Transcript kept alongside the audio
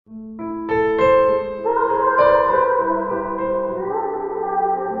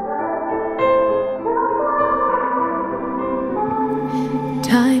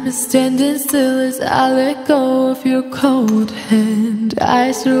is standing still as I let go of your cold hand.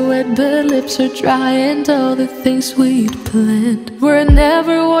 Eyes are wet but lips are dry, and all the things we'd planned were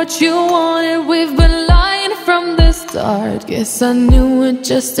never what you wanted. We've been lying from the start. Guess I knew it,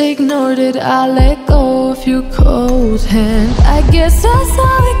 just ignored it. I let go of your cold hand. I guess I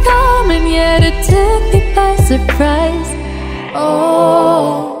saw it coming, yet it took me by surprise.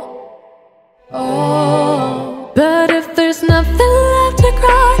 Oh, but if there's nothing left to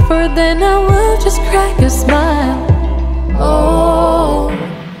cry for, then I will just crack a smile.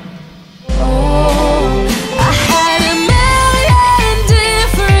 I had a million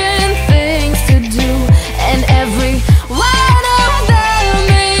different things to do, and every one of them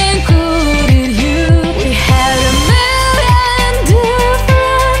included you. We had a million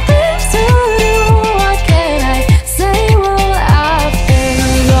different things to do. What can I say? Well, I've been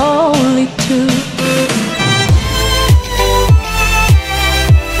lonely too.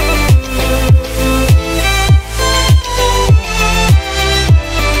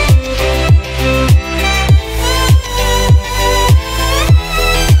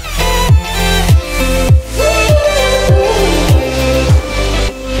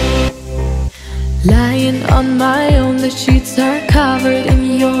 Lying on my own, the sheets are covered in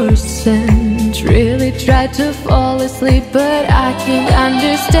your scent. Really tried to fall asleep, but I can't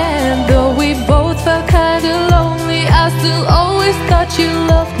understand. Though we both felt kinda lonely, I still always thought you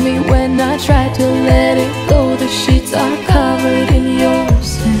loved me. When I tried to let it go, the sheets are covered in your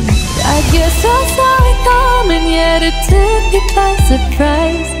scent. I guess I saw it coming, yet it took me by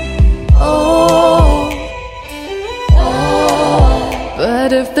surprise. But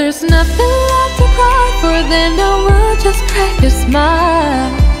if there's nothing left to cry for, then I will just crack a smile.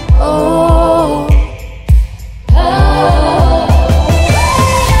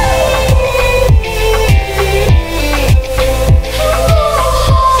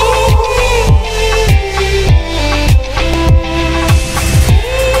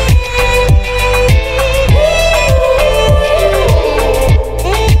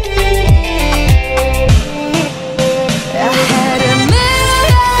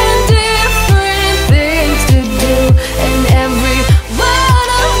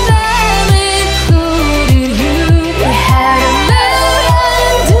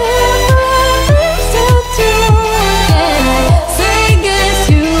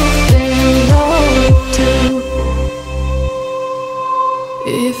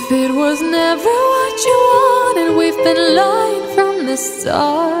 If it was never what you wanted, we've been lying from the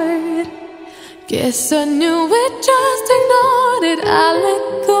start. Guess I knew it, just ignored it. I let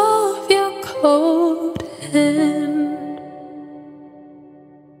go of your cold hand.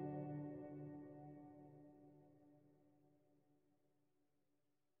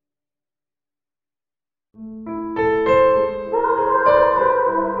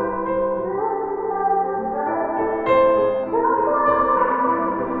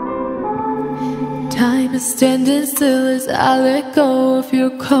 Time is standing still as I let go of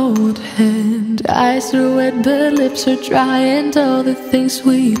your cold hand. Eyes are wet but lips are dry, and all the things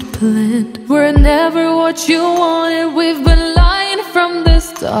we'd planned were never what you wanted. We've been lying from the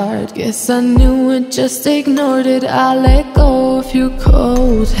start. Guess I knew it, just ignored it. I let go of your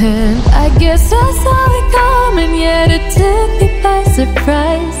cold hand. I guess I saw it coming, yet it took me by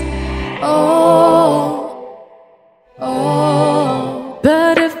surprise.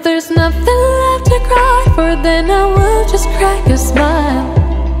 But if there's nothing left to cry for, then I will just crack a smile.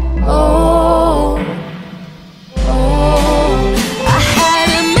 I had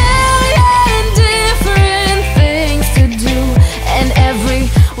a million different things to do, and every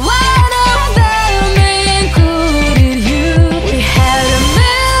one of them included you. We had a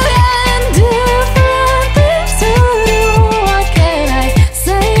million different things to do. What can I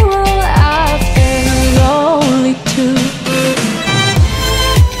say? Well, I've been lonely too.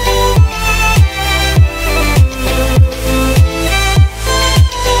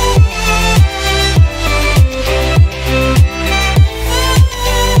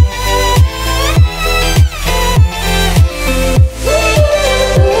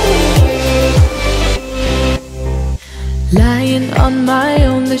 Lying on my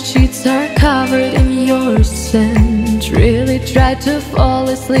own, the sheets are covered in your scent. Really tried to fall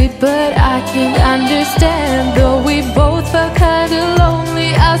asleep, but I can't understand. Though we both felt kinda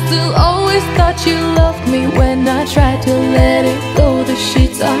lonely, I still always thought you loved me. When I tried to let it go, the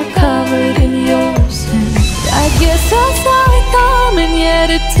sheets are covered in your scent. I guess I saw it coming, yet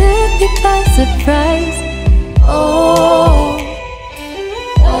it took me by surprise.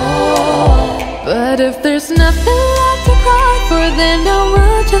 But if there's nothing left to cry for, then I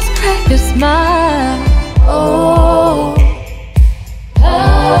will just crack a smile.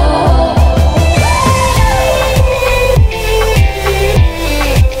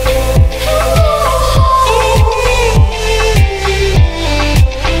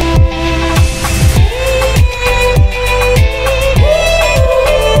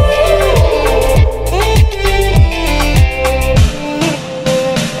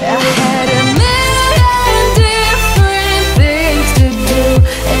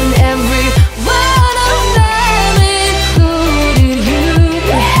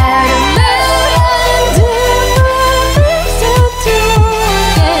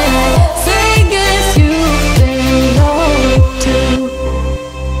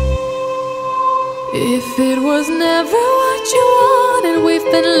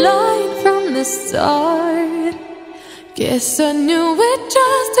 been lying from the start. Guess I knew it,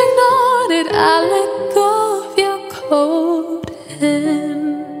 just ignored it. I let go of your cold hand.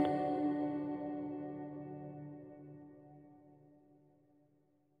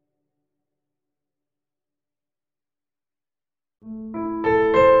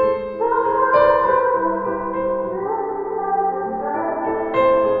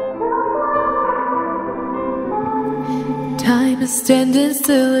 Time is standing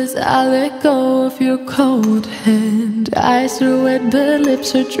still as I let go of your cold hand. Eyes are wet but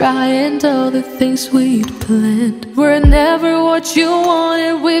lips are dry, and all the things we'd planned were never what you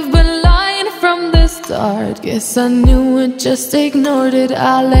wanted. We've been lying from the start. Guess I knew it, just ignored it.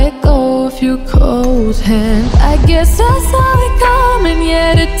 I let go of your cold hand. I guess I saw it coming,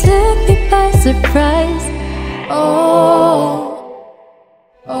 yet it took me by surprise.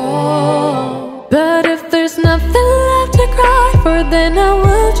 But if there's nothing left to cry for, then I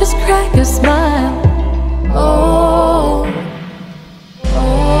will just crack a smile.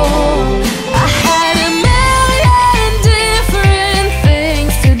 I had a million different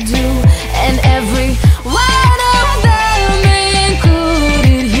things to do, and every one of them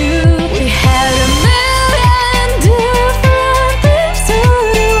included you. We had a million different things to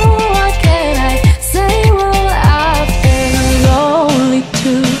do. What can I say? Well, I've been lonely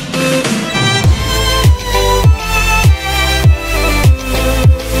too.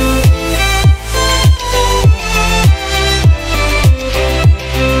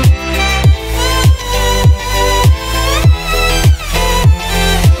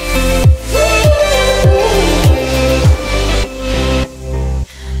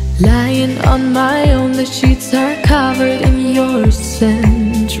 Lying on my own, the sheets are covered in your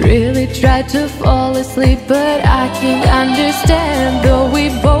scent. Really tried to fall asleep, but I can't understand. Though we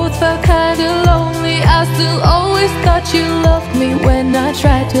both felt kinda lonely, I still always thought you loved me. When I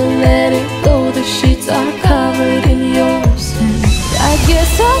tried to let it go, the sheets are covered in your scent. I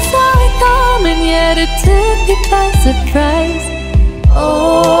guess I saw it coming, yet it took me by surprise.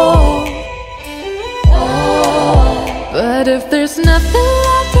 But if there's nothing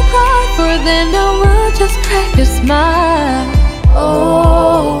left to cry for, then I will just crack a smile.